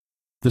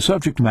The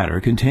subject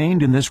matter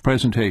contained in this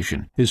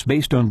presentation is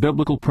based on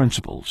biblical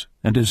principles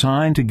and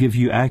designed to give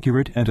you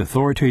accurate and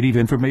authoritative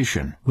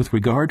information with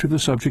regard to the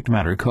subject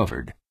matter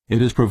covered. It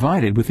is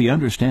provided with the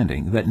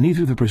understanding that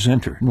neither the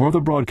presenter nor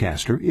the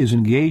broadcaster is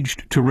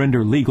engaged to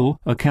render legal,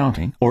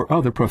 accounting, or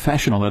other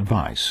professional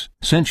advice.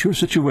 Since your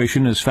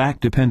situation is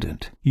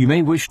fact-dependent, you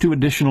may wish to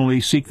additionally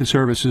seek the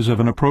services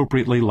of an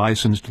appropriately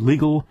licensed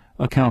legal,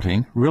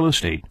 accounting, real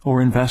estate, or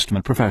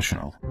investment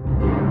professional.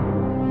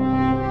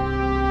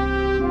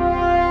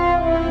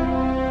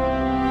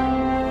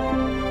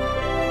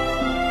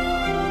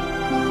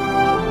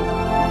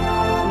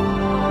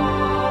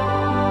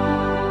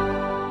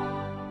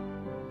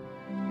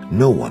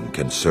 No one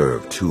can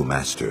serve two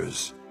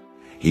masters.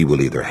 He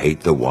will either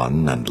hate the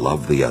one and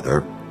love the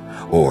other,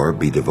 or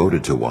be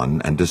devoted to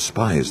one and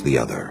despise the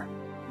other.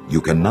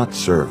 You cannot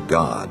serve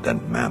God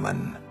and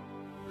mammon.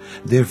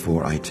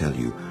 Therefore I tell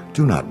you,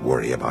 do not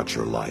worry about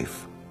your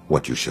life,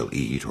 what you shall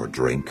eat or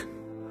drink,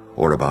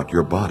 or about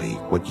your body,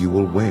 what you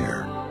will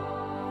wear.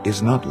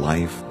 Is not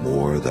life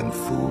more than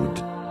food,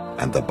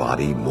 and the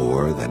body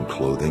more than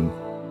clothing?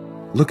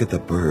 Look at the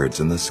birds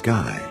in the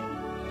sky.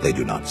 They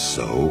do not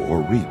sow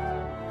or reap.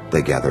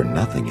 They gather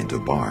nothing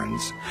into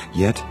barns,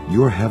 yet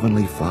your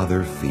heavenly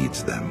Father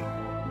feeds them.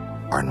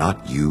 Are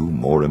not you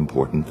more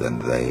important than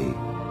they?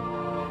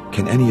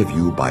 Can any of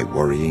you, by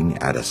worrying,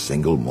 add a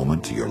single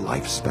moment to your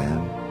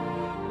lifespan?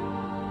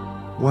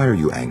 Why are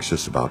you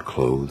anxious about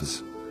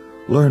clothes?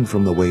 Learn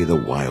from the way the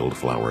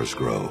wildflowers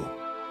grow.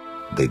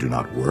 They do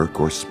not work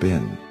or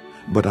spin,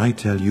 but I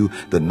tell you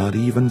that not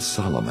even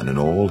Solomon in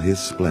all his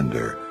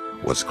splendor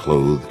was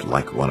clothed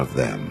like one of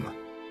them.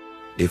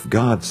 If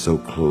God so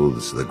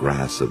clothes the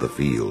grass of the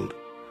field,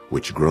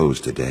 which grows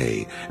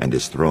today and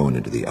is thrown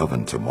into the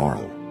oven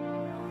tomorrow,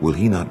 will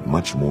he not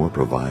much more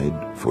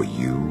provide for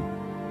you,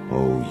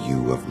 O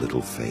you of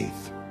little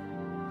faith?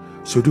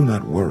 So do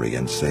not worry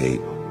and say,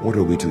 what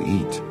are we to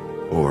eat?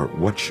 Or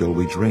what shall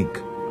we drink?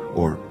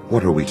 Or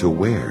what are we to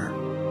wear?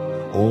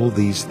 All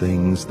these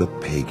things the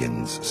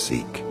pagans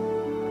seek.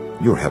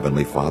 Your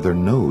heavenly Father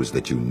knows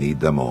that you need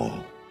them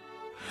all.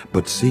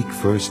 But seek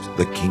first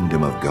the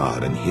kingdom of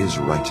God and his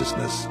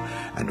righteousness,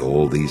 and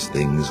all these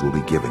things will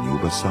be given you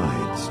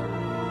besides.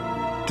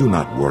 Do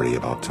not worry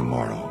about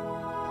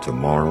tomorrow.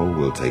 Tomorrow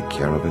will take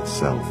care of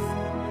itself.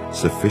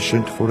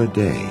 Sufficient for a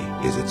day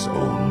is its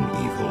own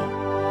evil.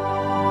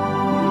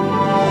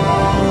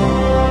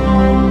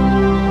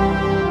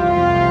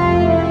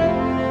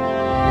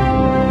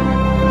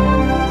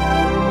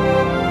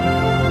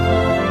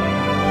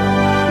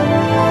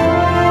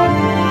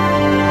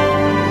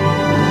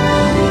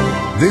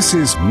 This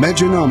is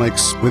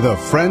Mejanomics with a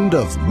Friend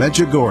of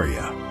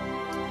Medjugorje.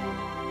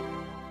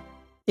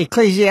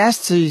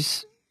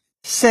 Ecclesiastes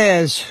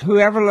says,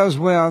 whoever loves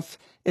wealth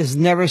is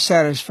never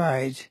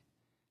satisfied.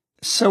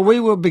 So we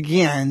will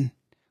begin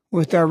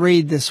with our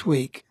read this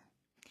week.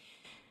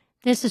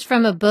 This is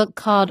from a book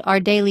called Our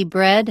Daily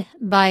Bread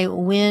by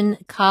Wynne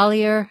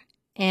Collier,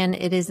 and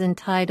it is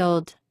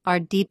entitled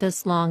Our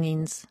Deepest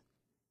Longings.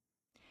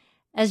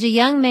 As a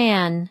young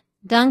man,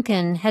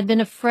 Duncan had been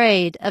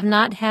afraid of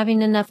not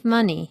having enough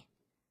money.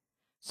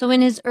 So in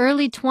his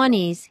early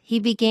 20s, he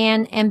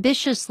began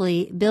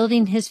ambitiously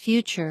building his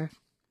future.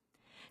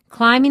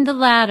 Climbing the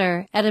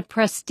ladder at a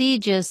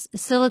prestigious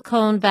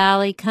Silicon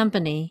Valley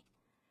company,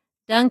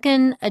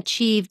 Duncan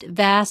achieved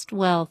vast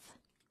wealth.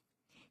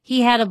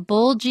 He had a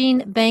bulging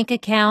bank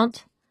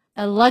account,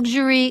 a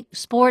luxury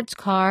sports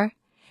car,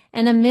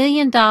 and $1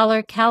 million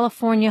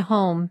California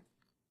home.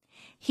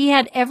 He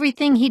had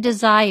everything he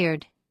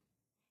desired.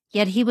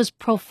 Yet he was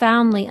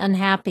profoundly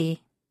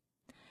unhappy.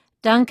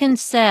 Duncan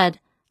said,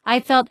 I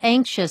felt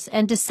anxious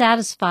and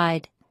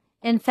dissatisfied.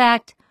 In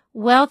fact,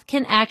 wealth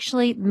can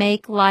actually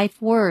make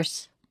life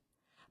worse.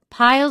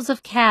 Piles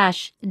of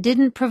cash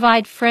didn't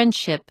provide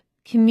friendship,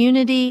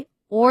 community,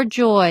 or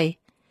joy,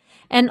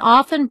 and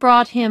often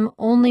brought him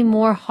only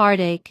more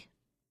heartache.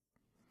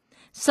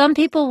 Some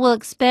people will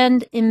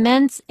expend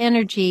immense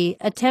energy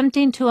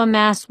attempting to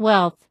amass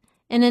wealth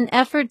in an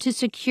effort to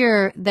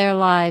secure their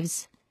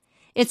lives.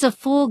 It's a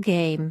fool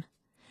game.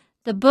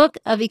 The book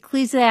of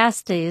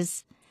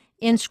Ecclesiastes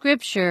in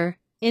Scripture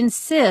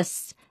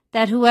insists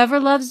that whoever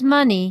loves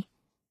money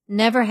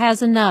never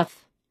has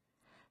enough.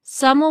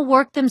 Some will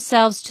work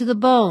themselves to the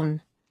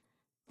bone.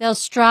 They'll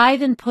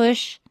strive and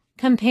push,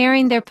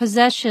 comparing their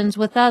possessions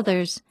with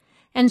others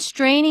and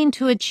straining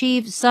to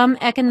achieve some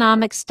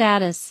economic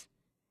status.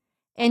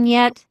 And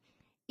yet,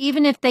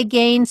 even if they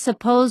gain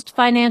supposed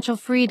financial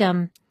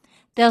freedom,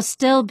 they'll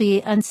still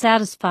be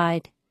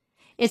unsatisfied.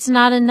 It's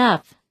not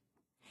enough.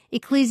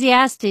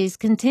 Ecclesiastes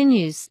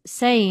continues,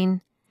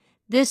 saying,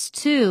 this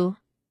too,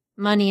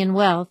 money and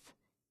wealth,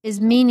 is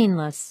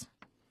meaningless.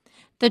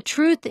 The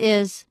truth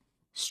is,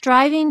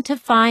 striving to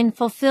find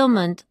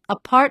fulfillment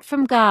apart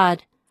from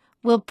God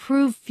will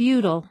prove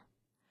futile.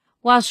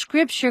 While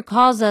Scripture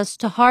calls us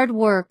to hard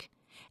work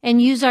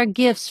and use our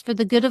gifts for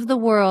the good of the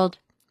world,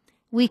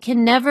 we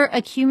can never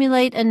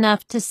accumulate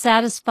enough to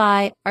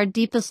satisfy our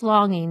deepest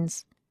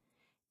longings.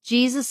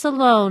 Jesus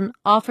alone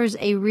offers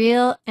a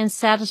real and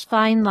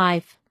satisfying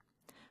life,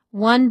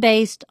 one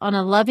based on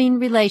a loving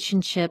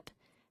relationship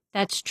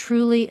that's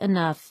truly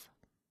enough.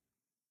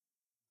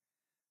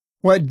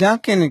 What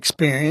Duncan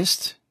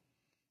experienced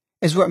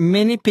is what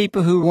many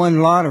people who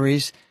won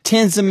lotteries,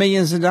 tens of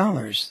millions of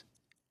dollars.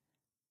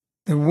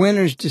 The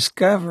winners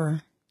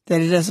discover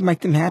that it doesn't make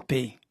them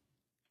happy.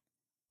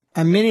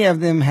 And many of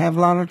them have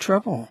a lot of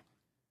trouble.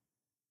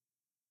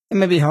 It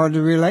may be hard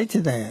to relate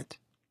to that.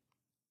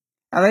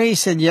 Our lady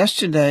said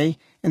yesterday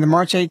in the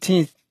March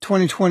 18th,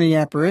 2020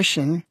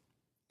 apparition,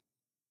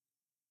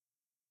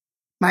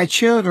 "My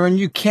children,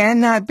 you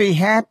cannot be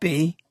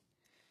happy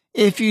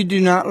if you do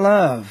not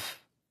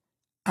love.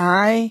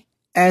 I,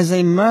 as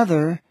a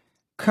mother,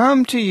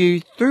 come to you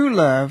through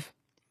love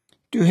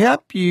to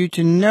help you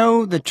to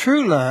know the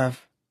true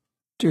love,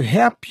 to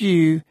help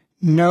you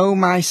know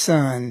my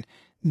son.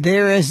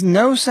 There is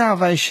no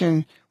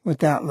salvation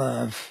without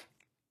love."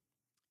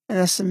 And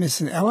that's the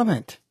missing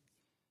element.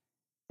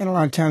 And a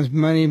lot of times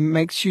money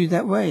makes you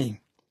that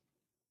way.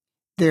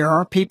 There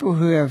are people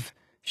who have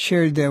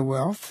shared their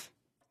wealth.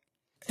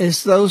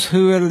 It's those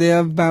who have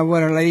lived by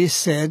what Our Lady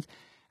said.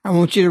 I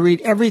want you to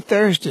read every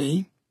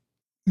Thursday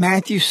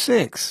Matthew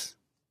 6,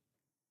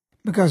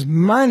 because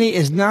money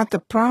is not the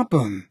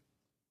problem.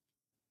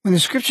 When the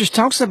scriptures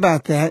talks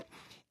about that,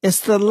 it's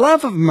the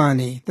love of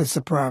money that's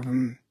the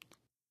problem.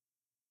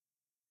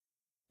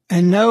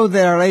 And know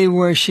that Our Lady,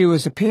 where she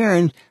was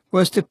appearing,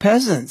 was to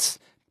peasants,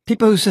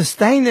 people who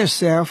sustained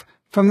themselves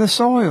from the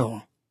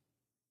soil.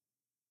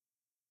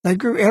 They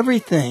grew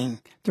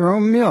everything, their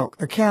own milk,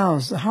 the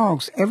cows, the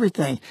hogs,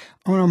 everything,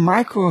 on a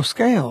micro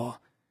scale.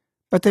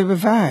 But they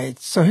provide.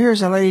 So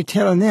here's Our Lady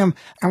telling them,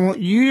 I want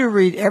you to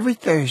read every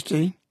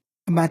Thursday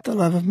about the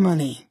love of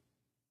money.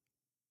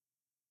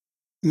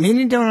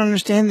 Many don't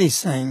understand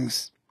these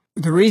things.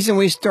 The reason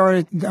we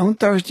started on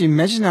Thursday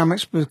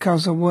Mejanomics was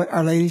because of what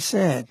Our Lady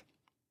said.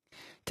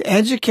 To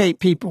educate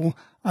people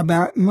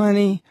about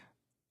money,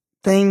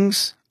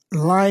 things,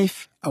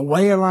 life, a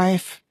way of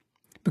life.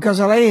 Because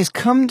Our Lady has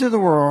come to the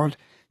world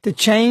to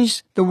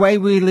change the way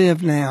we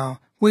live now.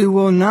 We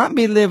will not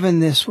be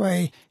living this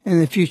way in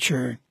the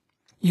future.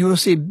 You will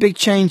see big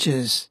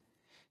changes.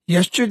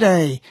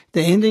 Yesterday,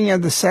 the ending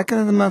of the second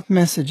of the month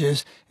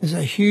messages is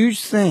a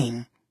huge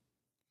thing.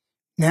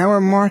 Now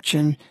we're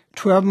marching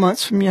 12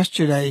 months from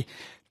yesterday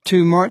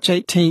to March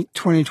 18th,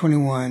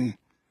 2021.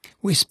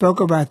 We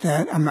spoke about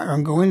that. I'm not going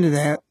to go into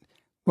that,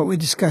 what we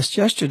discussed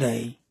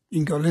yesterday. You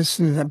can go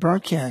listen to that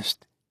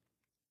broadcast.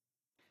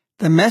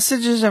 The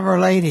messages of Our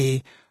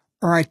Lady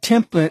are a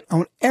template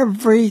on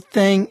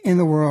everything in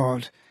the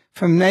world,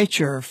 from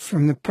nature,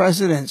 from the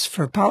presidents,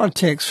 for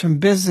politics, from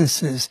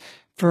businesses,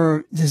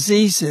 for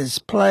diseases,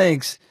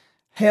 plagues,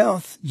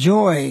 health,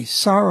 joy,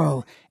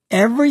 sorrow.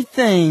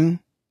 Everything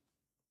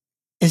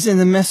is in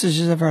the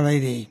messages of Our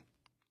Lady.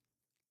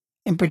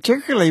 And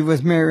particularly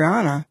with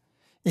Mariana,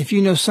 if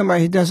you know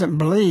somebody who doesn't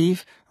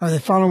believe, or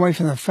they've fallen away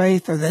from the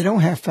faith, or they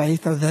don't have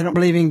faith, or they don't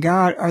believe in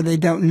God, or they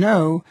don't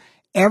know,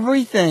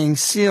 everything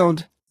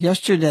sealed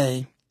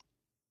yesterday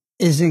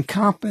is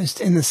encompassed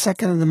in the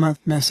second of the month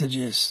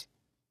messages.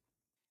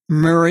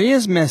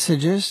 Maria's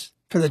messages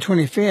for the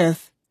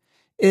 25th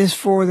is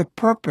for the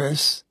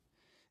purpose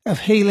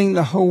of healing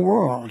the whole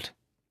world.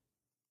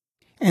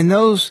 And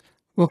those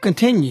will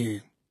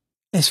continue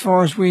as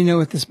far as we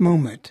know at this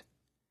moment.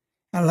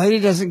 Our Lady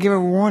doesn't give a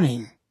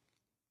warning.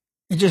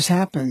 It just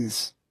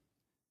happens.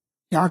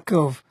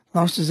 Yaakov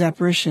lost his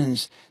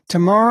apparitions.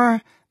 Tomorrow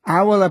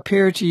I will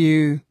appear to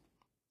you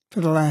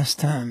for the last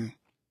time.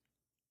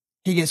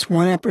 He gets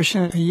one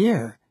apparition a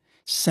year.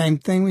 Same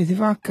thing with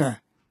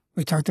Ivanka.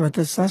 We talked about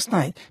this last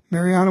night.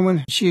 Mariana,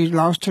 when she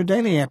lost her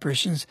daily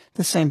apparitions,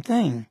 the same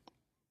thing.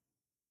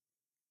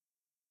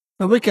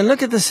 But we can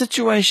look at the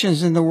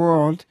situations in the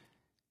world,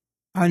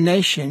 our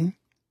nation,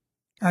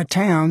 our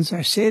towns,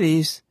 our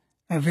cities,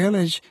 our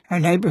village, our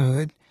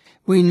neighborhood.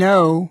 We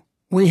know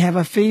we have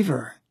a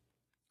fever.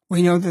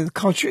 We know that the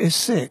culture is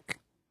sick.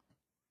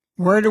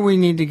 Where do we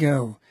need to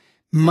go?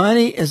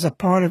 Money is a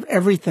part of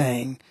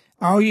everything.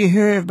 All you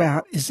hear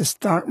about is the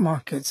stock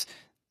markets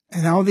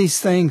and all these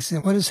things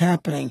and what is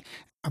happening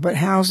about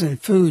housing,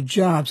 food,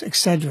 jobs,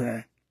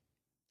 etc.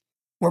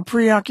 We're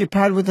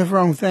preoccupied with the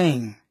wrong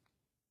thing.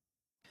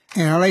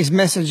 In Our Lady's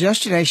message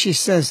yesterday, she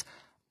says,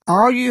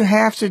 all you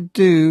have to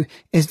do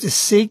is to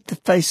seek the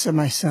face of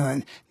my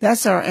son.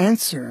 That's our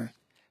answer.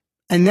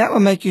 And that will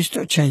make you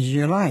start changing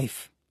your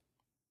life.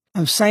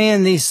 I'm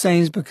saying these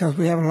things because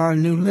we have a lot of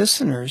new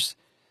listeners.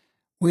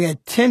 We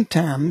had 10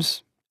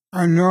 times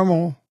our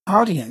normal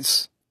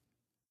audience.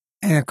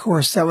 And of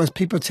course, that was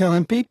people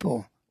telling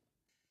people.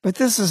 But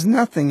this is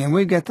nothing. And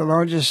we've got the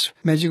largest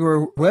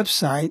Medjugorje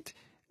website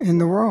in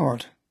the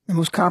world, the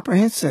most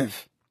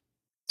comprehensive.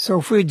 So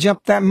if we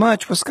jump that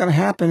much, what's going to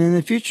happen in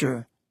the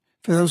future?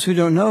 For those who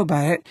don't know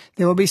about it,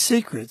 there will be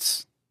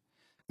secrets.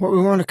 What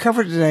we want to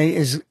cover today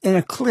is in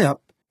a clip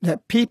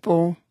that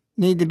people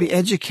need to be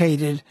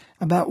educated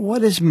about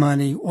what is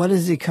money, what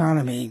is the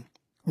economy.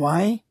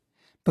 Why?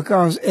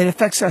 Because it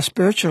affects our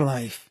spiritual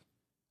life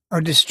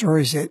or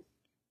destroys it.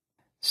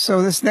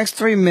 So this next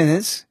 3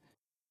 minutes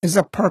is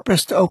a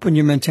purpose to open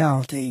your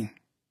mentality.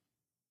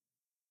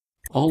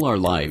 All our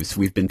lives,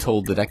 we've been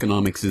told that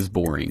economics is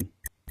boring.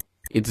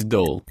 It's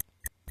dull.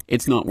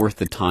 It's not worth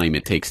the time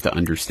it takes to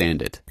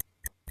understand it.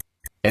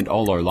 And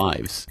all our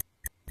lives,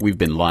 we've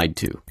been lied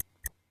to.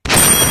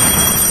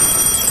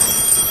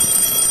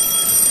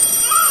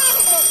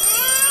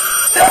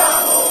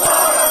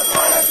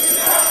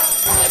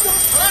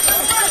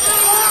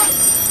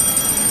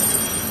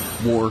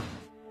 War,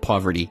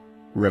 poverty,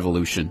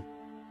 revolution.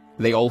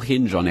 They all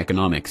hinge on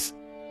economics,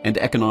 and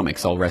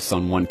economics all rests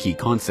on one key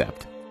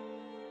concept.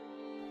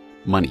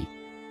 Money.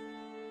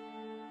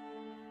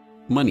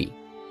 Money.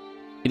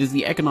 It is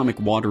the economic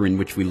water in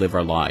which we live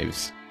our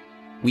lives.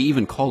 We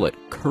even call it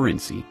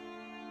currency.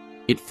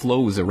 It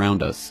flows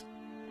around us,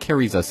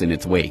 carries us in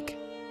its wake,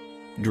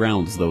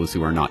 drowns those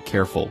who are not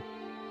careful.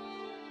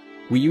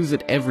 We use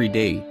it every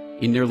day,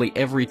 in nearly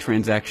every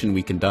transaction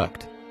we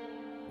conduct.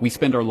 We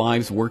spend our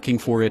lives working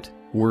for it,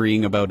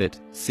 worrying about it,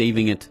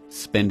 saving it,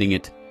 spending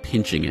it,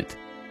 pinching it.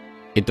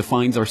 It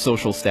defines our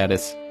social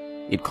status.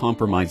 It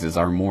compromises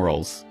our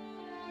morals.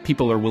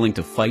 People are willing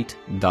to fight,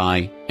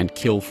 die, and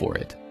kill for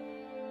it.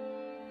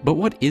 But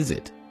what is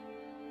it?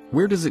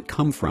 Where does it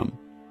come from?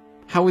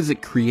 How is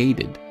it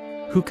created?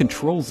 Who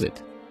controls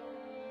it?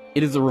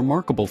 It is a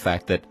remarkable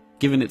fact that,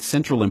 given its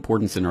central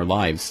importance in our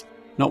lives,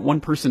 not one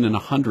person in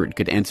 100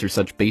 could answer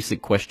such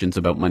basic questions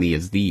about money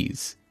as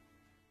these.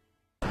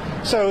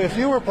 So if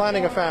you were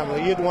planning a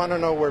family, you'd want to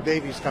know where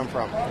babies come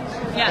from.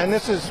 Yes. And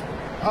this is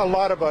a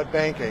lot about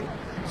banking.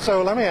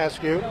 So let me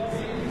ask you,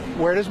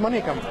 where does money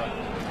come from?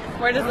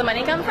 Where does the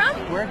money come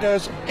from? Where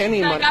does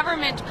any The money?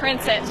 government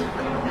prints it.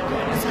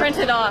 It's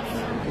printed off.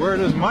 Where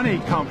does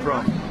money come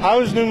from? How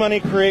is new money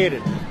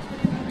created?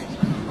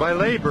 By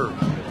labor.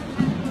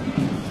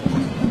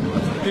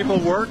 People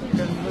work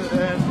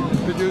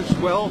and produce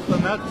wealth,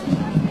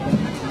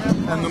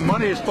 and the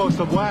money is supposed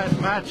to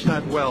match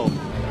that wealth.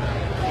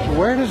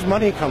 Where does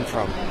money come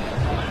from?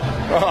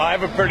 Well, I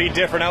have a pretty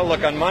different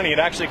outlook on money. It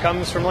actually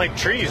comes from, like,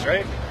 trees,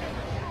 right?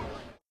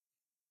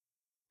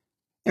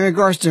 In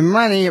regards to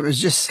money, it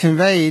was just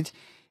conveyed,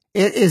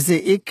 it is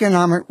the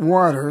economic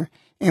water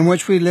in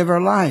which we live our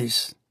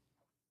lives.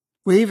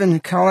 We even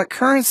call it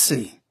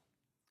currency.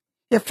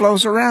 It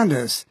flows around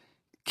us,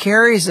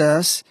 carries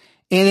us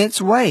in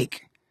its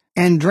wake,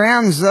 and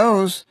drowns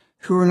those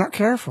who are not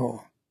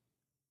careful.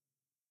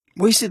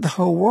 We see the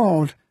whole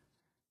world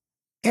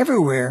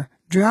everywhere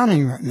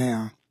drowning right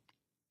now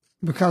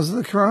because of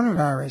the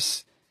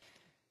coronavirus.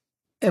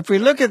 If we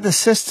look at the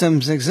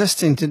systems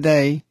existing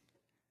today,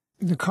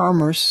 the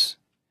commerce,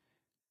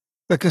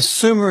 the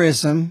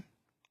consumerism,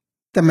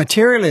 the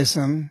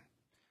materialism,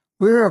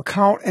 we are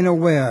caught in a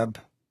web.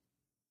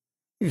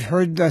 You've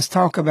heard us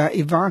talk about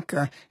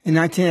Ivanka in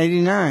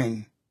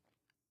 1989.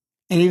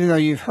 And even though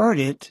you've heard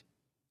it,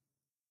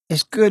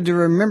 it's good to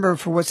remember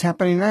for what's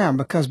happening now,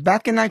 because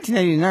back in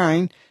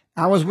 1989,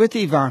 I was with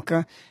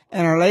Ivanka,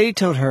 and Our Lady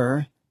told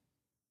her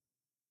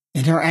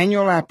in her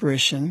annual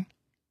apparition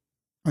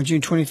on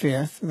June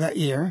 25th of that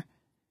year,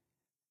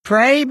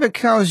 pray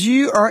because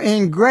you are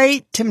in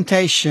great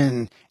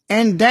temptation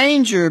and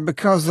danger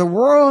because the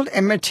world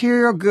and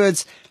material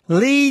goods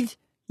lead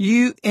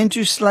you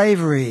into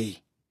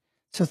slavery.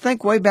 So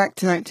think way back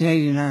to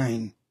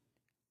 1989.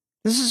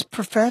 This is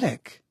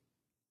prophetic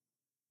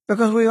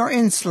because we are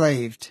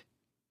enslaved.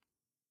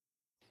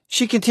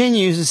 She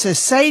continues and says,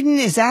 Satan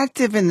is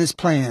active in this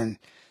plan.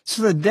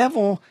 So the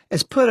devil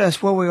has put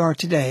us where we are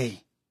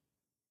today.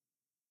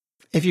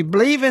 If you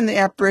believe in the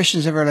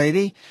apparitions of Our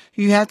Lady,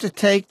 you have to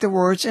take the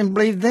words and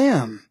believe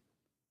them.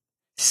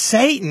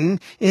 Satan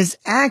is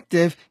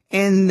active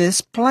in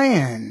this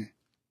plan.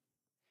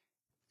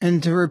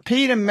 And to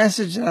repeat a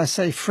message that I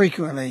say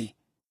frequently,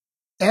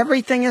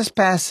 everything is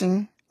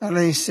passing, Our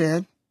Lady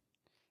said.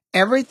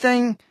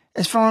 Everything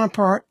is falling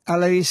apart, Our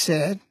Lady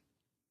said.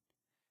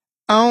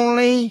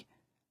 Only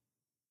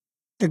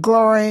the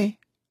glory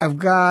of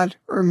God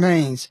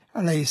remains,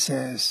 Our Lady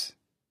says.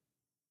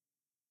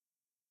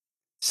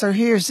 So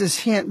here's this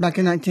hint back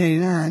in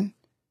 1989.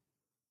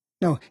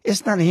 No,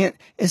 it's not a hint.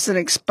 It's an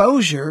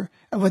exposure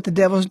of what the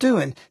devil's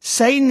doing.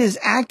 Satan is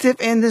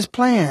active in this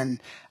plan.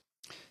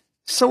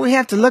 So we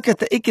have to look at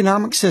the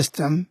economic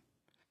system,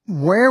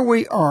 where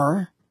we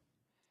are,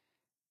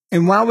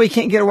 and why we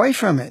can't get away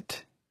from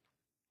it.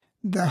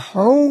 The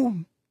whole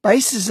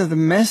basis of the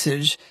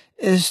message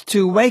is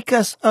to wake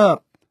us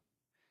up,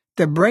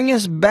 to bring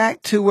us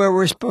back to where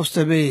we're supposed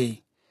to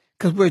be,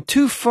 because we're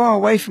too far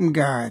away from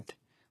God.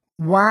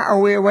 Why are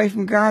we away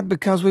from God?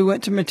 Because we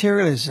went to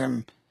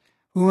materialism.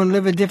 We want to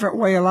live a different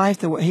way of life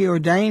than what He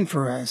ordained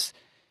for us.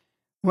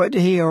 What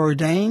did He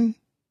ordain?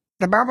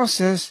 The Bible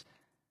says,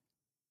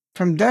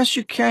 from dust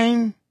you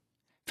came,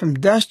 from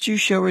dust you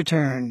shall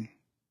return.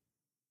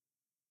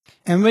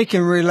 And we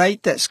can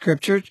relate that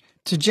scripture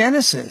to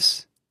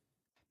Genesis,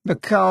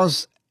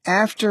 because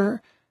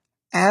after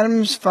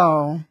Adam's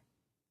fall,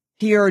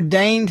 He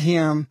ordained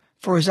him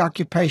for his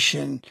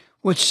occupation,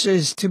 which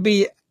is to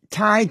be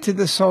tied to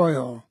the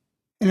soil.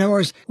 In other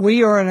words,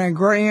 we are an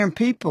agrarian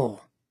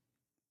people.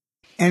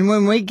 And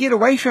when we get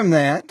away from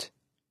that,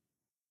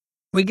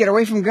 we get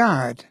away from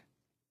God.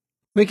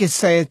 We could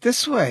say it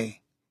this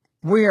way: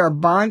 we are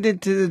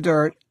bonded to the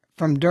dirt,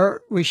 from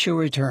dirt we shall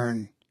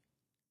return.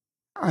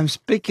 I'm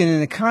speaking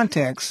in the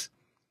context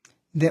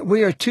that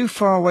we are too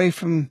far away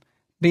from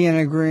being an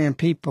agrarian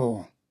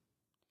people,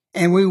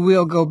 and we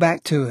will go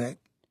back to it.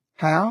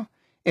 How?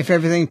 If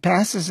everything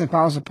passes and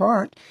falls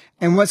apart,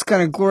 and what's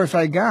going to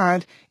glorify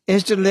God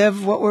is to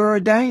live what we're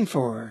ordained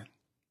for.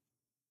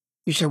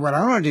 You say, well, I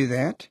don't want to do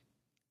that.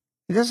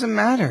 It doesn't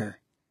matter.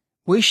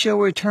 We shall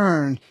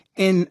return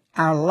in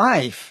our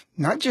life,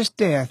 not just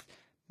death,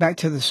 back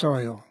to the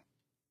soil.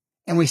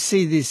 And we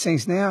see these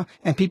things now,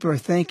 and people are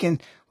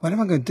thinking, what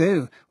am I going to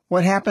do?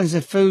 What happens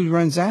if food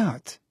runs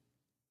out?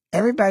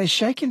 Everybody's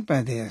shaken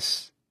by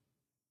this.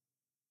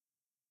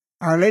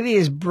 Our Lady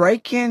is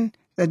breaking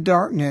the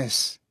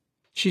darkness.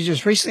 She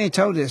just recently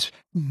told us,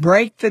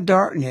 break the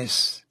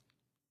darkness.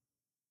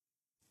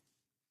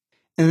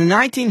 In the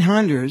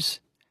 1900s,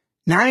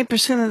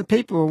 90% of the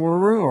people were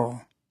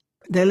rural.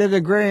 They lived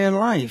agrarian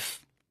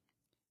life.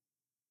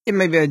 It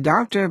may be a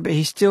doctor, but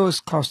he still is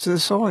close to the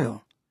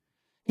soil.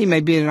 He may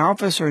be in an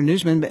office or a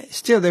newsman, but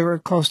still they were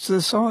close to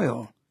the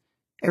soil.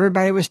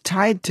 Everybody was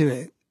tied to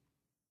it.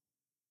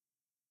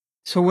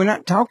 So we're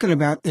not talking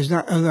about there's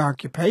not other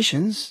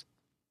occupations,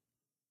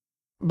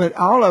 but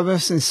all of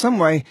us in some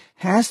way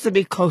has to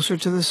be closer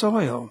to the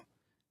soil.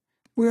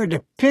 We are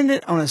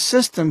dependent on a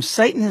system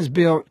Satan has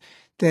built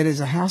that is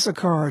a house of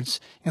cards,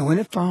 and when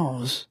it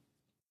falls,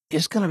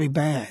 it's going to be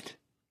bad.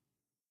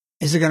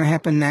 Is it going to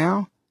happen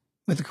now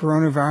with the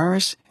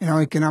coronavirus and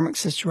our economic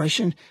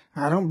situation?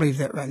 I don't believe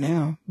that right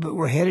now, but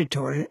we're headed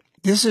toward it.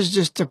 This is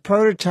just a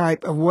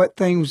prototype of what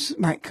things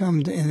might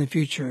come in the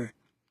future,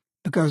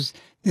 because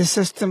this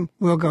system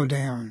will go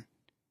down.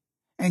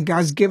 And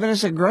God's given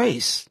us a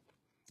grace.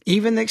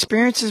 Even the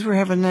experiences we're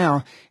having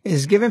now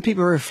is giving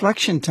people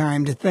reflection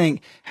time to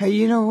think, hey,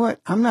 you know what?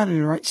 I'm not in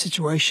the right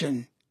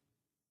situation.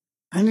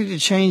 I need to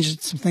change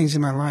some things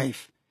in my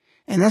life.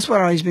 And that's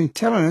what He's been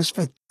telling us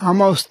for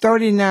almost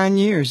 39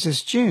 years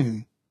this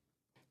June.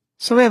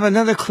 So we have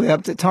another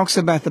clip that talks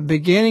about the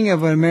beginning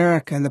of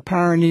America and the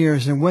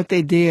pioneers and what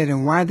they did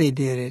and why they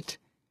did it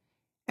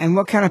and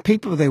what kind of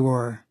people they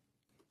were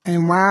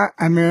and why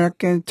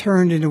America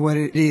turned into what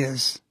it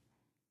is.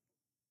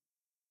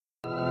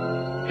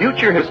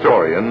 Future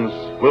historians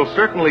will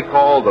certainly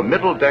call the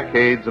middle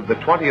decades of the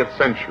 20th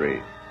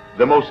century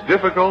the most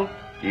difficult,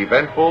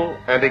 eventful,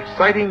 and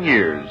exciting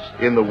years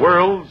in the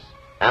world's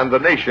and the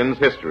nation's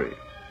history.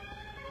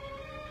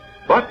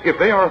 But if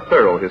they are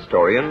thorough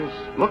historians,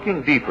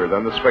 looking deeper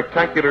than the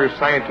spectacular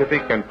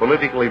scientific and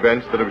political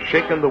events that have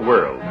shaken the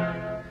world,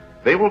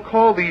 they will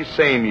call these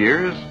same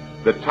years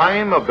the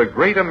time of the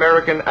great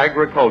American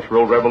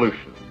agricultural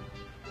revolution.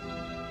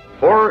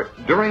 For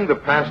during the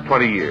past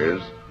 20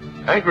 years,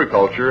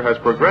 agriculture has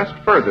progressed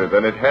further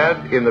than it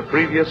had in the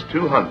previous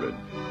 200.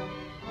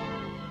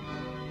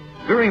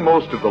 During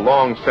most of the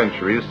long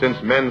centuries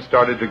since men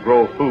started to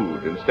grow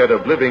food instead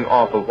of living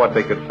off of what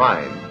they could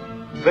find,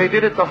 they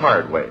did it the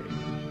hard way,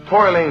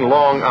 toiling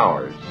long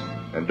hours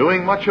and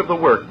doing much of the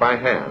work by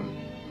hand.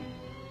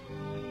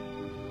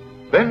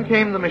 Then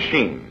came the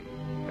machine,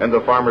 and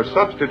the farmer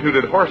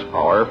substituted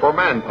horsepower for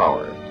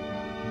manpower,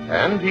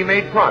 and he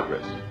made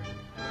progress.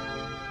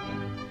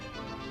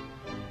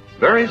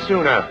 Very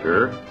soon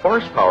after,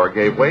 horsepower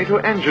gave way to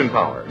engine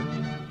power,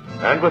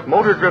 and with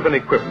motor-driven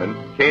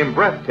equipment came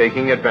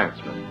breathtaking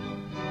advancement.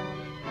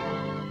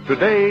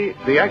 Today,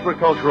 the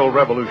agricultural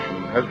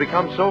revolution has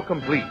become so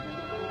complete,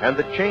 and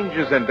the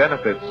changes and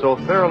benefits so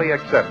thoroughly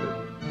accepted,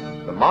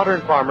 the modern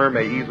farmer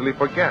may easily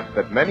forget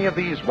that many of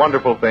these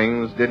wonderful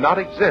things did not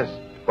exist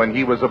when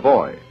he was a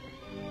boy.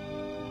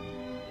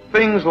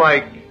 Things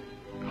like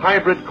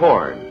hybrid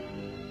corn,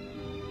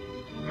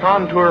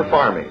 contour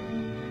farming,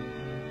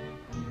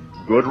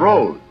 good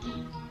roads,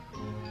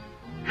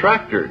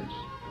 tractors,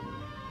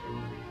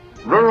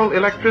 rural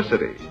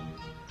electricity,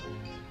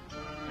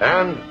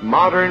 and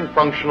modern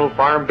functional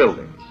farm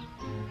buildings.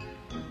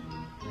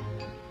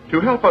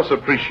 To help us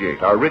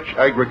appreciate our rich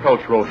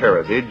agricultural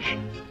heritage,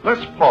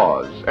 let's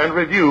pause and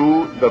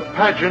review the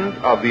pageant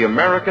of the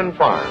American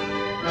farm.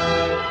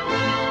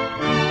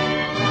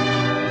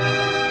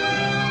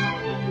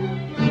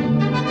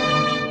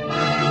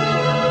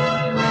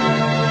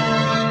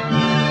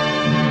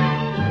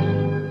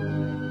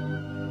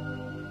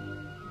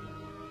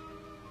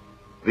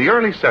 The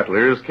early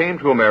settlers came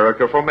to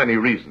America for many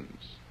reasons: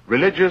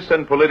 religious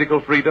and political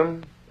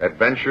freedom,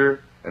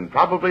 adventure, and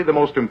probably the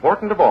most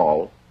important of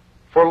all,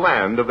 for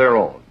land of their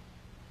own.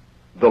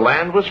 The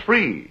land was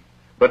free,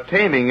 but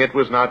taming it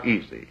was not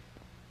easy.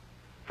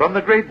 From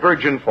the great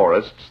virgin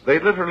forests, they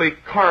literally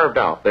carved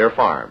out their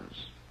farms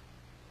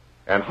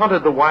and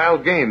hunted the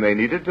wild game they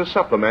needed to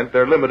supplement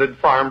their limited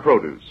farm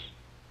produce.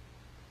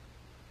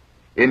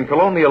 In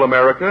colonial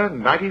America,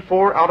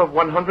 94 out of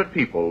 100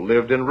 people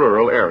lived in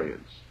rural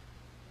areas.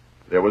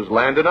 There was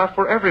land enough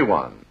for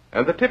everyone,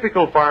 and the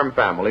typical farm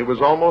family was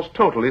almost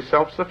totally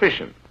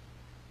self-sufficient.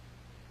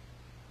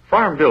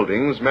 Farm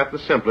buildings met the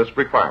simplest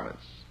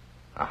requirements: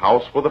 a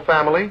house for the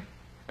family,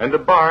 and a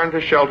barn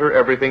to shelter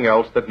everything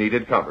else that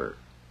needed cover.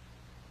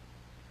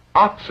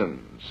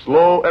 Oxen,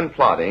 slow and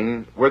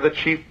plodding, were the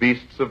chief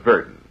beasts of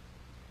burden,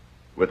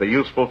 with a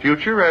useful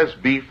future as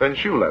beef and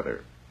shoe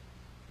leather.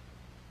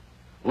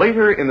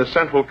 Later in the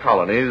central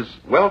colonies,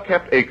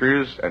 well-kept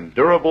acres and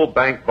durable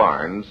bank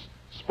barns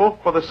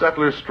spoke for the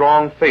settlers'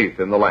 strong faith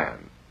in the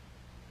land.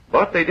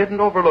 But they didn't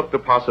overlook the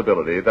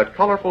possibility that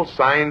colorful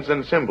signs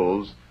and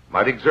symbols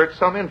might exert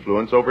some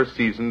influence over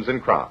seasons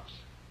and crops.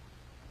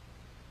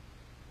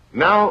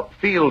 Now,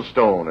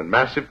 fieldstone and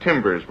massive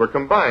timbers were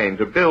combined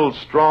to build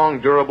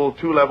strong, durable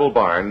two-level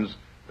barns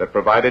that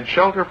provided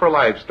shelter for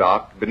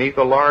livestock beneath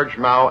a large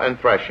mow and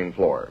threshing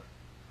floor.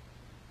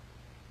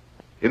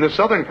 In the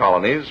southern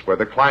colonies, where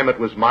the climate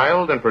was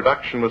mild and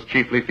production was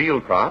chiefly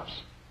field crops,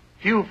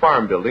 few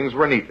farm buildings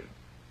were needed.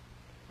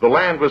 The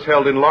land was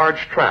held in large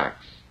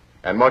tracts,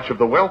 and much of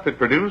the wealth it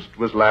produced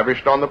was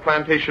lavished on the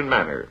plantation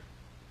manor.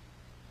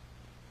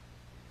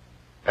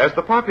 As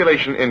the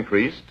population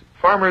increased,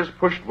 farmers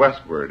pushed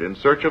westward in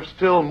search of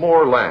still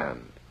more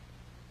land,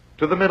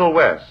 to the Middle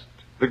West,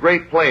 the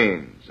Great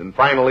Plains, and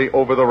finally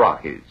over the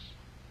Rockies.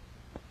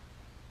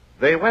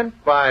 They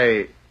went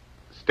by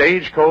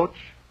stagecoach,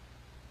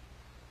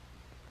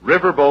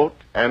 riverboat,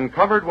 and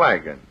covered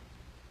wagon.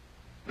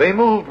 They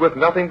moved with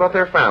nothing but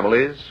their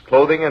families,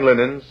 clothing and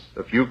linens,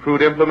 a few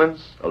crude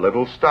implements, a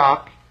little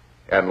stock,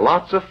 and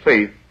lots of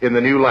faith in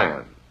the new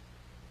land.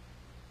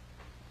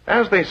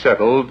 As they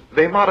settled,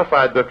 they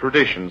modified the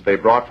traditions they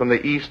brought from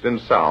the east and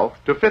south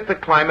to fit the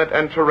climate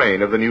and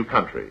terrain of the new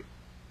country.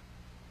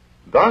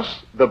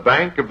 Thus, the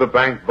bank of the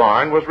bank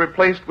barn was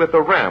replaced with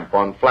a ramp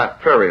on flat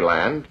prairie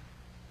land,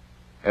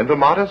 and the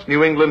modest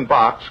New England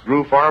box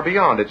grew far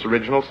beyond its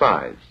original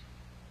size.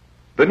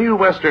 The new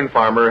Western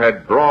farmer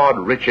had broad,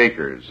 rich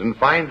acres and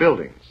fine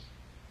buildings,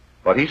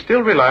 but he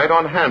still relied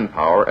on hand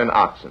power and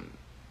oxen.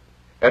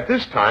 At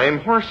this time,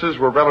 horses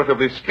were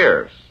relatively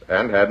scarce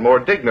and had more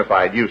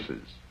dignified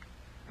uses.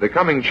 The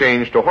coming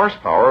change to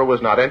horsepower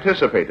was not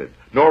anticipated,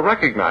 nor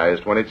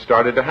recognized when it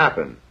started to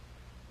happen.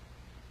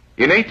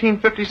 In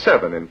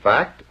 1857, in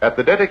fact, at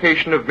the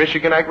dedication of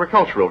Michigan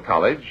Agricultural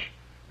College,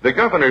 the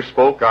governor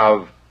spoke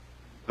of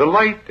the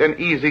light and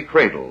easy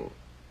cradle,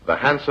 the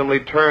handsomely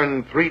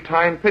turned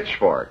three-time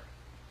pitchfork,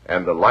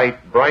 and the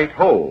light, bright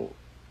hoe,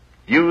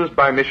 used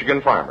by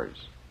Michigan farmers.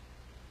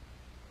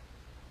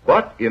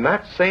 But in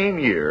that same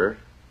year,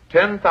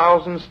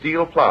 10,000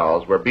 steel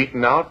plows were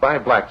beaten out by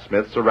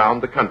blacksmiths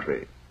around the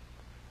country.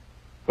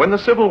 When the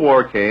Civil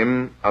War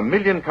came, 1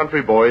 million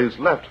country boys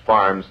left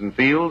farms and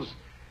fields,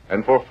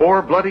 and for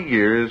 4 bloody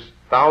years,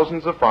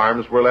 thousands of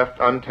farms were left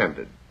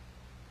untended.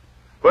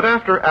 But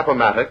after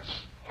Appomattox,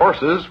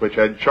 horses which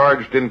had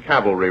charged in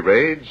cavalry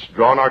raids,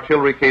 drawn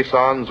artillery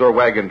caissons or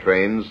wagon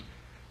trains,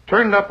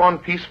 turned up on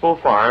peaceful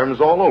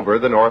farms all over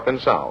the North and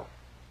South.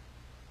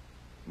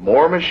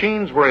 More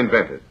machines were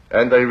invented,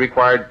 and they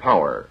required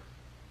power,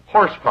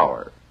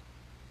 horsepower.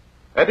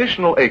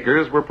 Additional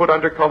acres were put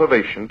under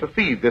cultivation to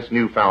feed this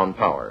newfound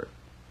power.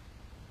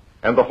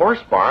 And the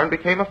horse barn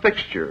became a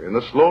fixture in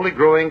the slowly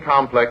growing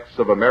complex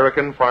of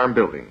American farm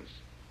buildings.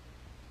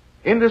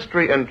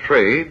 Industry and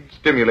trade,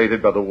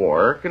 stimulated by the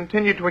war,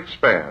 continued to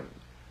expand,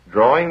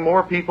 drawing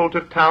more people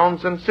to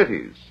towns and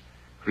cities,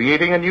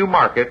 creating a new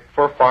market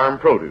for farm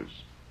produce.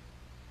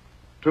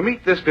 To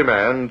meet this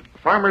demand,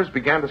 farmers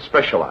began to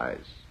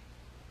specialize.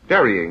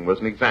 Dairying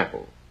was an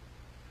example.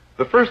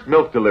 The first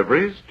milk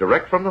deliveries,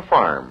 direct from the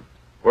farm,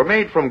 were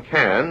made from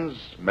cans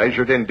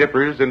measured in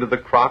dippers into the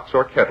crocks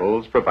or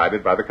kettles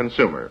provided by the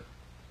consumer.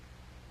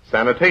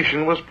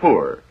 Sanitation was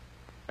poor,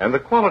 and the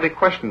quality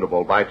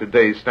questionable by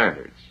today's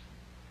standards.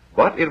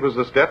 But it was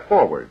a step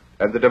forward,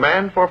 and the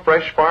demand for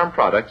fresh farm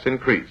products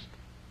increased.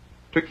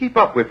 To keep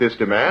up with this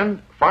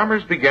demand,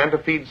 farmers began to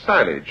feed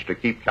silage to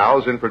keep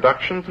cows in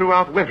production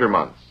throughout winter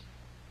months.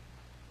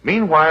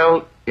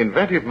 Meanwhile,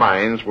 inventive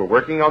minds were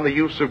working on the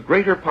use of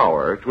greater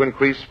power to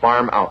increase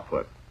farm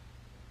output.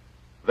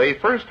 They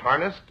first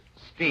harnessed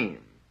steam,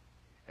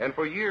 and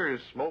for years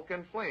smoke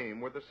and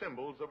flame were the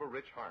symbols of a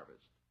rich harvest.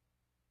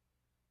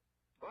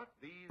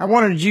 I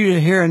wanted you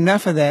to hear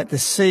enough of that to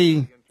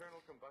see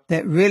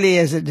that really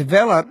as it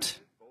developed,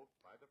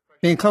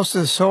 being close to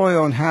the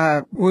soil and how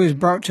it was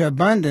brought to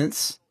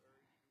abundance,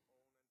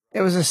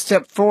 it was a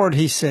step forward,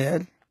 he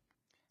said,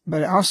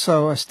 but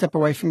also a step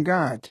away from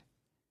God.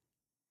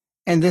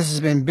 And this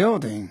has been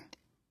building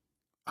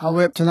all the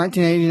way up to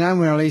 1989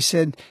 when Ali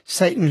said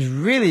Satan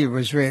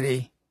was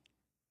ready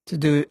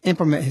to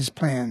implement his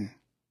plan.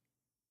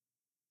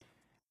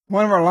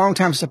 One of our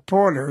longtime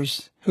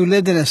supporters who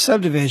lived in a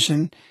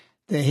subdivision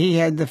that he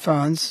had the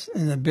funds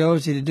and the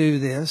ability to do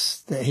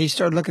this, that he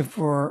started looking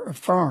for a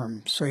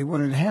farm, so he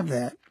wanted to have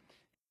that.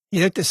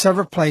 He looked at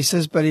several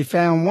places, but he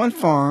found one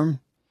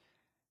farm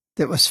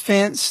that was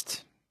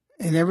fenced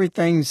and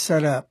everything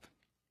set up.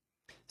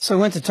 So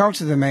he went to talk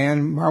to the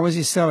man. Why was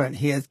he selling?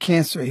 He had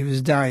cancer. He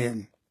was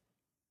dying.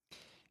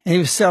 And he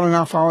was selling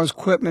off all his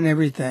equipment and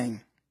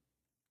everything.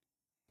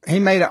 He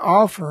made an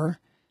offer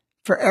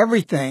for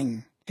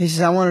everything, He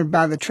says, I want to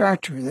buy the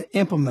tractor, the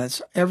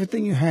implements,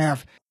 everything you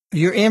have,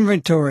 your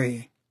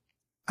inventory.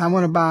 I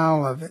want to buy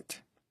all of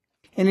it.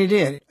 And he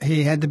did.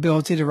 He had the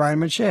ability to write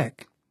him a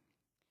check.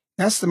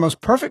 That's the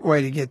most perfect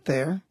way to get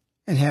there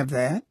and have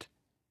that.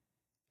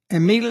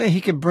 Immediately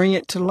he could bring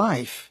it to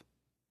life.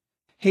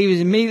 He was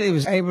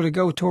immediately able to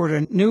go toward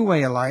a new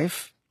way of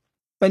life,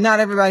 but not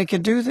everybody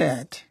could do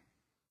that.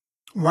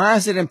 Why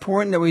is it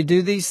important that we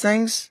do these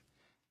things?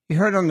 You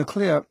heard on the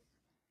clip,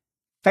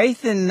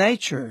 faith in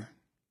nature.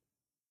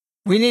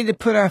 We need to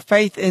put our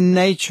faith in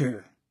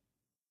nature.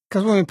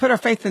 Because when we put our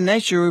faith in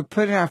nature, we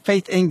put our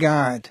faith in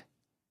God.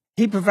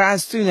 He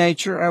provides through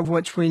nature of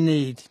which we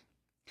need,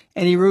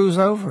 and he rules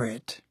over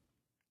it.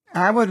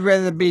 I would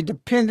rather be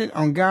dependent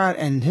on God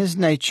and his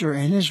nature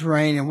and his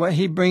reign and what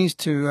he brings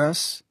to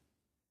us,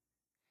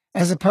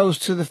 as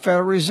opposed to the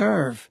Federal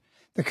Reserve,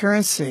 the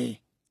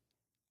currency,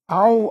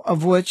 all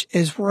of which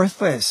is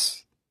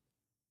worthless.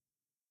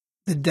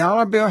 The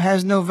dollar bill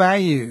has no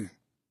value.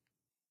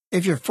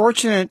 If you're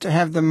fortunate to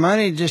have the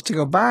money just to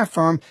go buy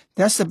from,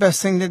 that's the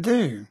best thing to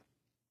do.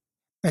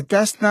 But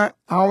that's not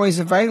always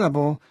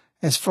available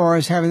as far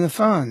as having the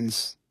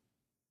funds.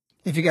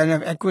 If you got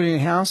enough equity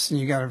in a house and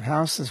you got a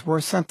house that's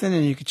worth something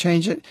and you can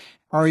change it,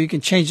 or you can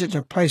change it to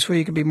a place where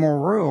you can be more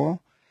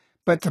rural.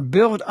 But to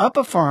build up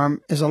a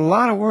farm is a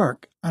lot of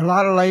work, a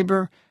lot of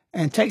labor,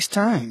 and takes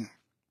time.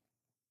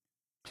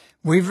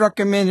 We've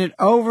recommended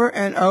over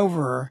and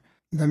over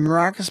the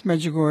Mejanomics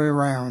Medjugorje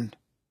round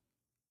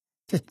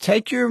to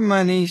take your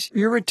monies,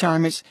 your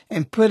retirements,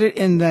 and put it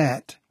in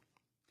that,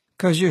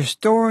 because you're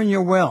storing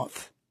your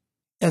wealth.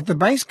 If the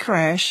banks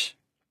crash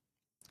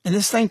and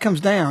this thing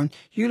comes down,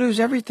 you lose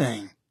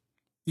everything.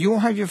 You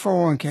won't have your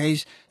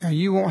 401ks, or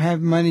you won't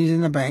have monies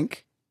in the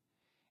bank,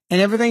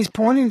 and everything's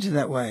pointing to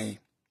that way.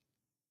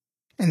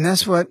 And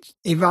that's what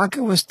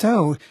Ivanka was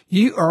told.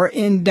 You are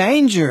in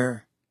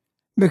danger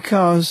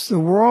because the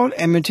world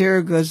and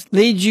material goods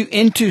lead you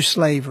into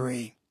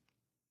slavery.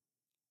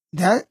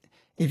 That,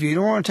 if you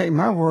don't want to take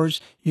my words,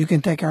 you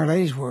can take Our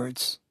Lady's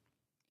words.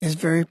 It's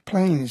very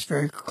plain. It's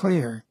very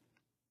clear.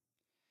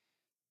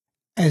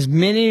 As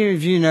many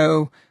of you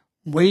know,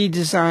 we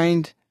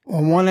designed a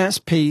 1-ounce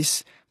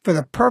piece for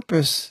the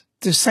purpose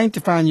to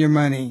sanctify your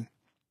money.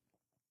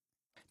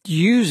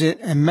 Use it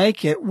and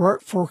make it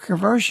work for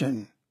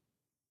conversion.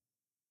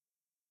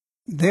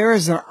 There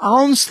is an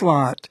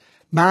onslaught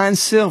buying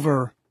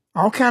silver,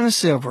 all kind of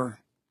silver.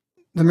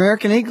 The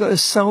American Eagle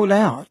is sold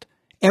out.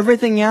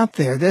 Everything out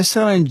there, they're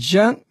selling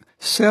junk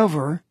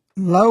silver,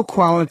 low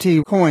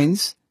quality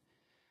coins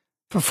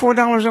for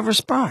 $4 over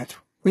spot.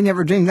 We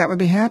never dreamed that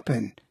would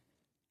happen.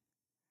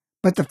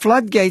 But the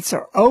floodgates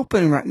are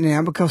open right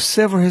now because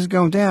silver has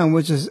gone down,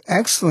 which is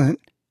excellent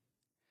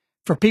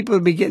for people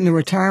to be getting the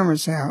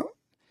retirements out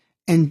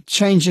and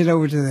change it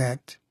over to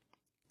that.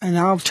 And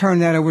I'll turn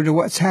that over to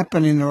what's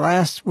happened in the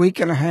last week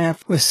and a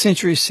half with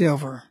Century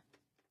Silver.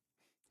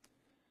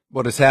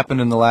 What has happened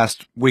in the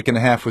last week and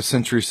a half with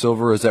Century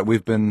Silver is that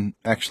we've been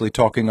actually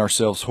talking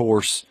ourselves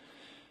hoarse.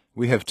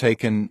 We have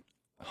taken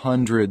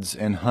hundreds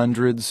and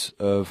hundreds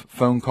of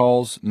phone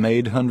calls,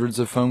 made hundreds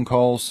of phone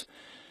calls,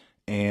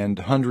 and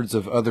hundreds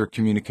of other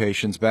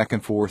communications back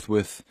and forth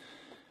with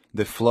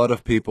the flood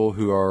of people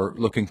who are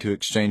looking to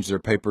exchange their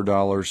paper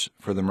dollars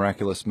for the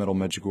miraculous Metal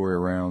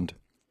Medjugorje round.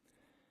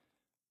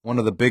 One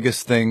of the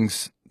biggest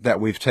things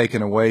that we've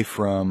taken away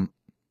from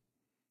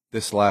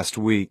this last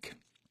week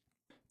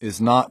is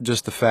not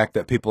just the fact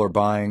that people are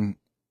buying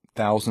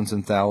thousands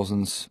and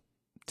thousands,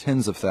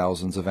 tens of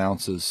thousands of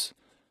ounces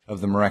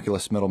of the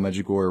miraculous Metal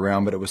Medjugorje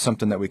round, but it was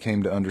something that we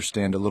came to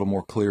understand a little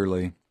more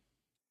clearly.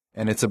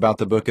 And it's about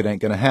the book, It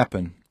Ain't Gonna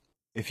Happen.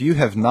 If you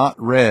have not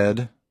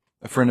read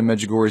a Friend of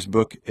Medjugorje's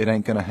book, It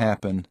Ain't Gonna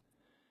Happen,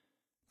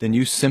 then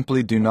you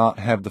simply do not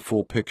have the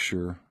full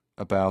picture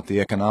about the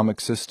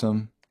economic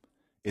system,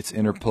 its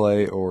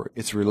interplay or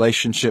its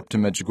relationship to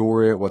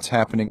Medjugorje, what's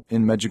happening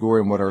in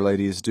Medjugorje, and what Our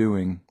Lady is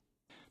doing.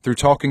 Through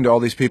talking to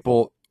all these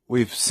people,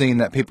 we've seen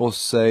that people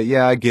say,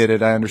 yeah, I get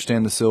it, I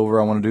understand the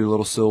silver, I want to do a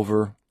little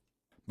silver.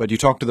 But you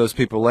talk to those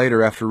people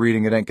later after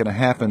reading It Ain't Gonna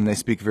Happen, they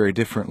speak very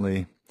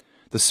differently.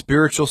 The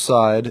spiritual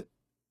side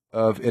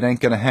of It Ain't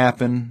Gonna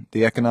Happen,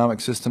 the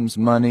economic systems,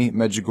 money,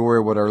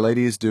 Medjugorje, what Our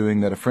Lady is doing,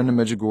 that a Friend of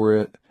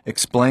Medjugorje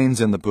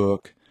explains in the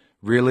book,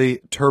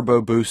 really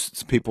turbo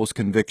boosts people's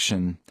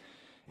conviction.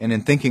 And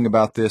in thinking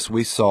about this,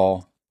 we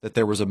saw that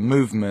there was a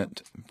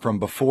movement from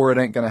before It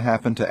Ain't Gonna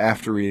Happen to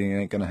after reading It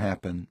Ain't Gonna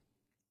Happen.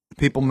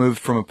 People moved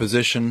from a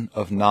position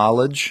of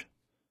knowledge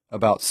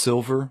about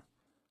silver,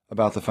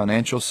 about the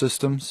financial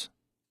systems,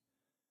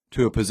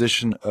 to a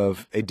position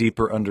of a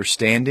deeper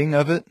understanding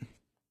of it.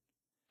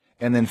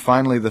 And then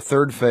finally, the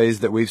third phase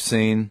that we've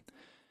seen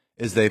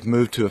is they've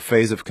moved to a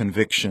phase of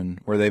conviction,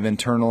 where they've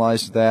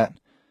internalized that.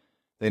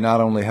 They not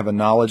only have a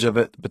knowledge of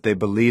it, but they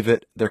believe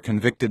it, they're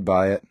convicted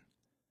by it.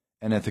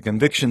 And at the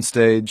conviction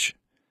stage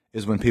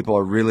is when people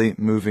are really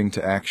moving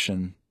to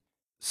action.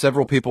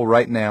 Several people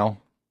right now,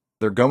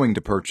 they're going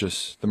to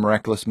purchase the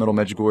miraculous Metal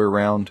Medjugorje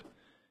round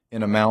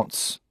in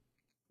amounts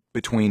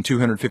between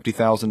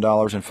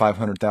 $250,000 and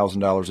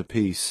 $500,000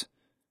 apiece.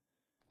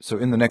 So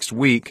in the next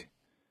week,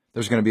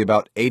 there's going to be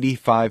about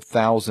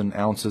 85,000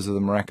 ounces of the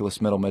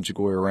miraculous metal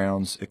Medjugorje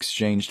rounds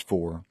exchanged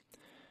for.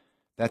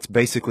 That's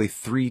basically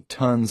 3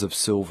 tons of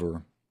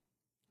silver.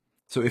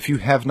 So if you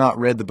have not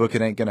read the book,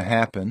 It Ain't Gonna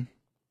Happen,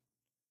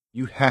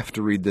 you have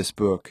to read this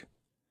book.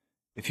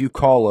 If you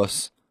call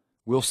us,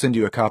 we'll send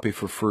you a copy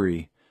for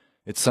free.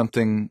 It's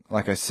something,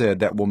 like I said,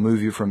 that will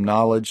move you from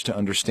knowledge to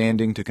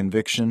understanding to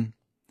conviction.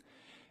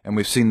 And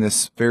we've seen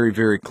this very,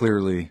 very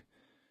clearly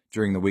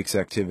during the week's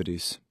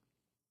activities.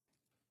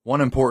 One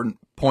important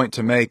point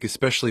to make,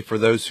 especially for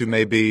those who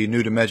may be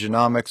new to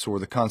Mejanomics or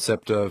the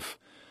concept of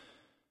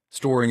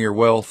storing your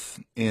wealth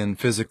in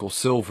physical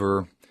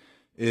silver,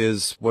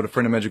 is what a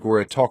friend of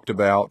Medjugorje talked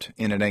about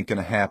in It Ain't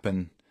Gonna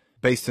Happen,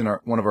 based in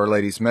one of Our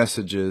Lady's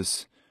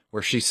messages,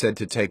 where she said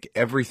to take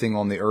everything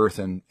on the earth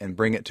and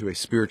bring it to a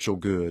spiritual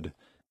good.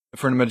 A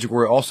friend of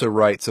Medjugorje also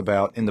writes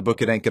about, in the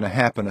book It Ain't Gonna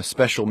Happen, a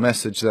special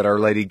message that Our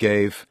Lady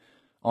gave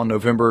on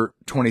November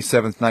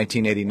 27th,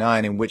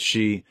 1989, in which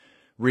she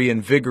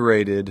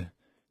reinvigorated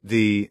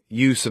the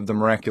use of the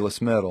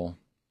miraculous metal.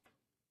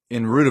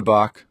 In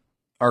Rudebach,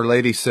 Our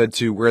Lady said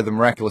to wear the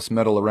miraculous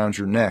metal around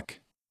your neck.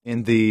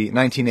 In the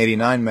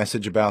 1989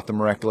 message about the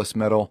miraculous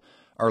metal,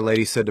 Our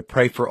Lady said to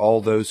pray for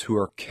all those who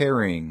are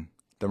carrying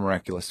the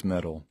miraculous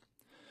metal.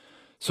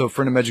 So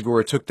Friend of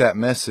Medjugorje took that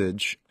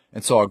message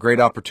and saw a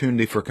great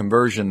opportunity for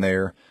conversion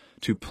there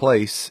to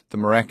place the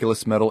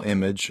miraculous metal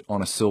image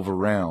on a silver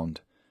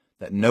round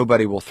that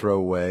nobody will throw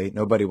away,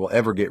 nobody will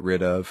ever get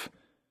rid of.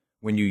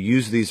 When you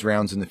use these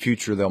rounds in the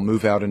future, they'll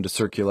move out into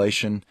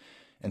circulation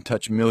and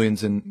touch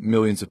millions and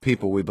millions of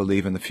people, we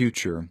believe, in the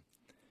future.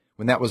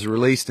 When that was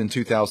released in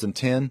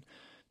 2010,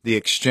 the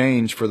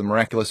exchange for the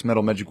miraculous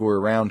metal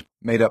Medjugorje round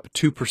made up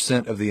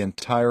 2% of the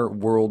entire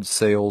world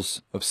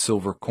sales of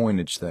silver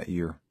coinage that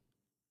year.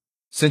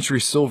 Century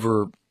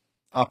Silver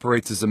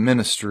operates as a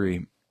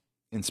ministry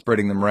in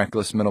spreading the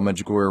miraculous metal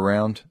Medjugorje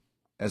around.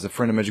 As a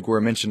friend of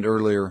Medjugorje mentioned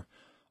earlier,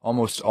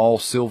 almost all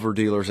silver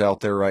dealers out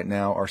there right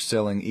now are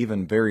selling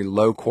even very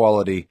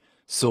low-quality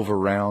silver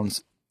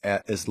rounds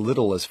at as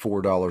little as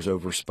 $4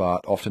 over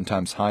spot,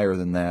 oftentimes higher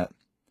than that.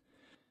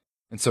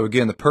 And so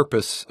again, the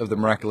purpose of the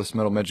miraculous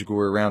metal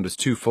Medjugorje round is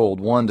twofold.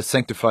 One, to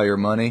sanctify your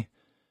money,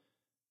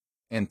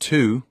 and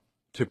two,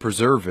 to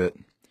preserve it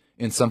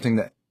in something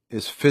that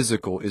is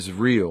physical, is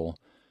real.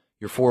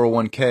 Your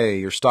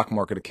 401k, your stock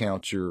market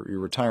accounts, your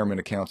retirement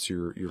accounts,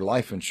 your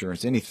life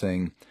insurance,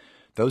 anything.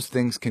 Those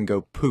things can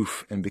go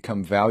poof and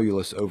become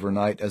valueless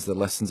overnight, as the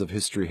lessons of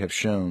history have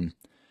shown.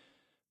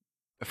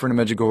 A friend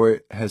of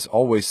Medjugorje has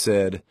always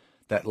said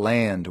that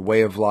land,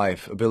 way of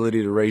life,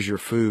 ability to raise your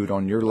food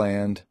on your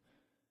land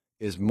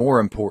is more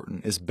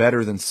important, is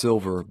better than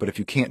silver. But if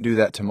you can't do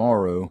that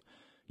tomorrow,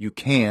 you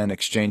can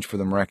exchange for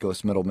the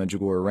miraculous metal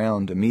Medjugorje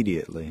round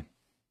immediately.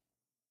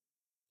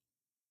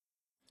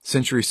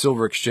 Century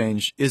Silver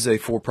Exchange is a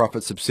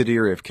for-profit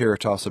subsidiary of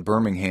Caritas of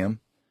Birmingham.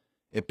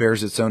 It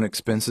bears its own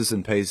expenses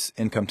and pays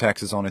income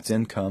taxes on its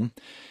income.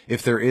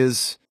 If there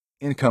is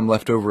income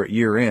left over at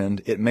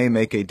year-end, it may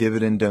make a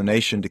dividend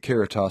donation to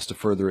Caritas to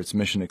further its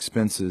mission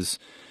expenses.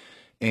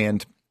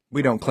 And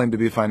we don't claim to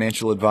be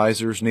financial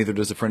advisors, neither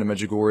does a friend of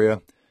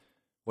Medjugorje.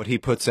 What he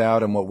puts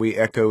out and what we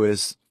echo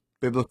is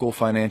biblical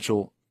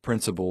financial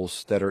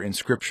principles that are in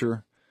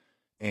Scripture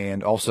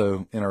and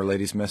also in Our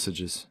Lady's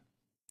messages.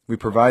 We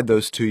provide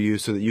those to you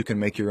so that you can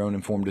make your own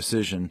informed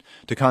decision.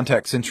 To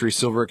contact Century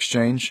Silver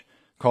Exchange,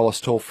 call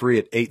us toll-free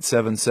at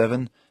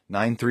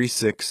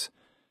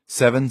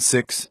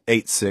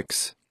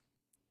 877-936-7686.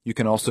 You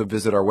can also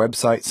visit our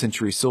website,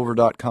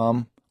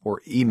 centurysilver.com,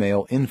 or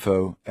email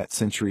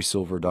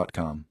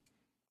info@centurysilver.com.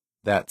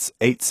 That's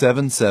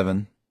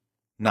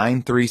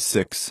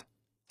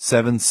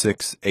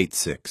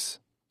 877-936-7686.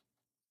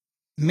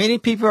 Many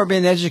people are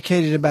being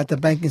educated about the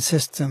banking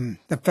system,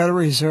 the Federal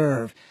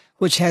Reserve,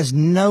 which has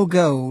no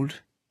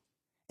gold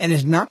and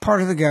is not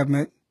part of the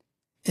government.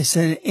 It's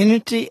an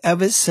entity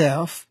of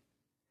itself,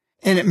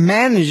 and it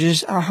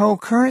manages our whole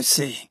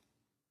currency.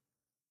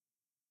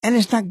 And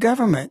it's not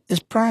government, it's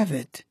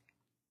private.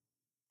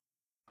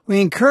 We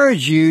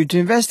encourage you to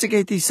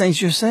investigate these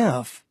things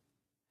yourself.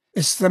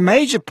 It's the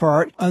major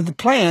part of the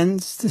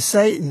plans to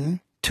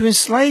Satan to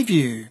enslave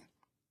you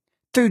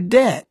through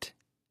debt,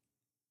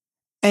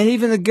 and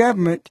even the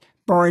government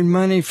borrowing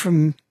money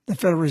from the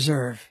Federal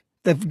Reserve.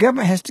 The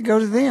government has to go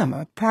to them,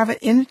 a private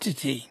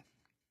entity.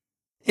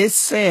 It's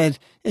said,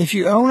 if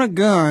you own a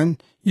gun,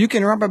 you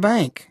can rob a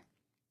bank.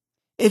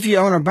 If you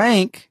own a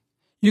bank,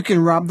 you can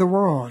rob the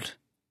world.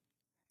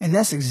 And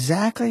that's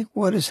exactly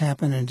what is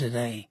happening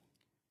today.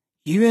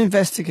 You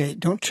investigate.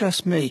 Don't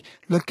trust me.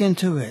 Look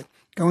into it.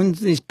 Go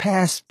into these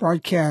past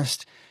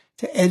broadcasts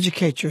to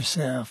educate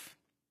yourself.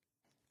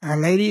 Our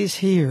Lady is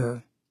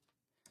here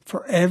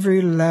for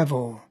every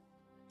level.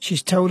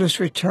 She's told us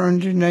return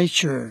to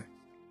nature.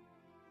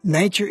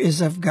 Nature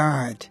is of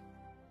God.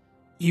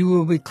 You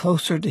will be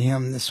closer to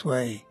Him this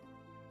way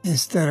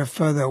instead of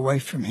further away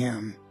from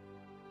Him.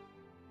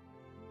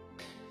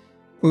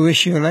 We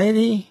wish you a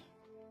lady.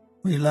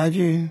 We love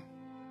you.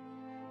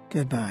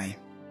 Goodbye.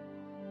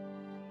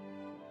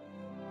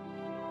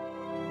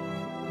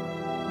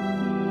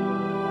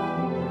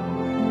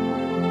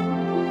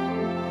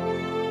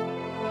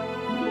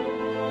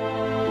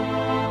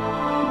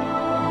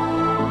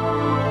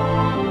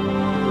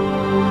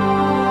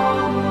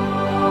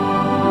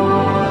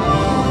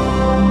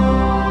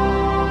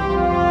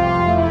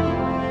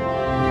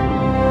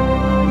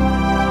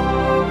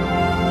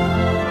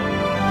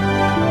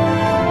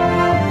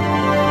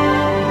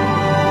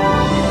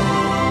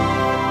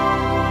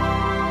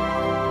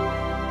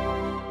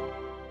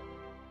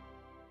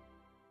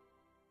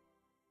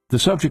 The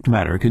subject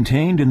matter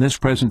contained in this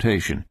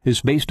presentation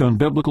is based on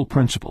biblical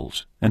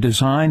principles and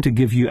designed to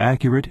give you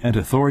accurate and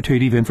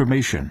authoritative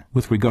information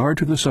with regard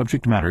to the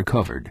subject matter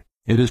covered.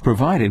 It is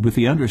provided with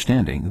the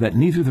understanding that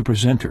neither the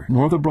presenter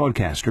nor the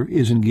broadcaster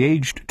is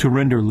engaged to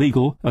render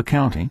legal,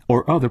 accounting,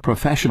 or other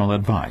professional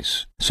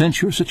advice.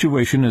 Since your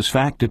situation is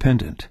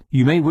fact-dependent,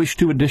 you may wish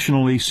to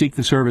additionally seek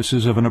the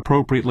services of an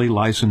appropriately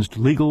licensed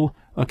legal,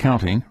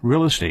 accounting,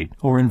 real estate,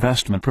 or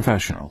investment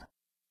professional.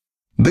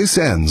 This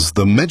ends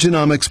the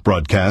Mejanomics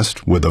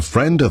broadcast with a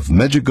Friend of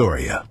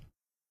Medjugorje.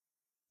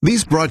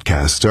 These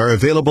broadcasts are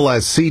available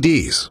as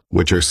CDs,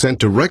 which are sent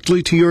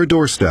directly to your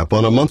doorstep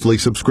on a monthly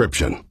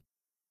subscription.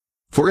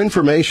 For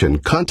information,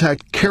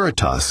 contact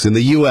Caritas in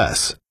the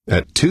U.S.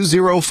 at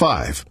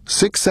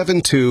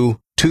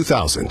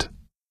 205-672-2000.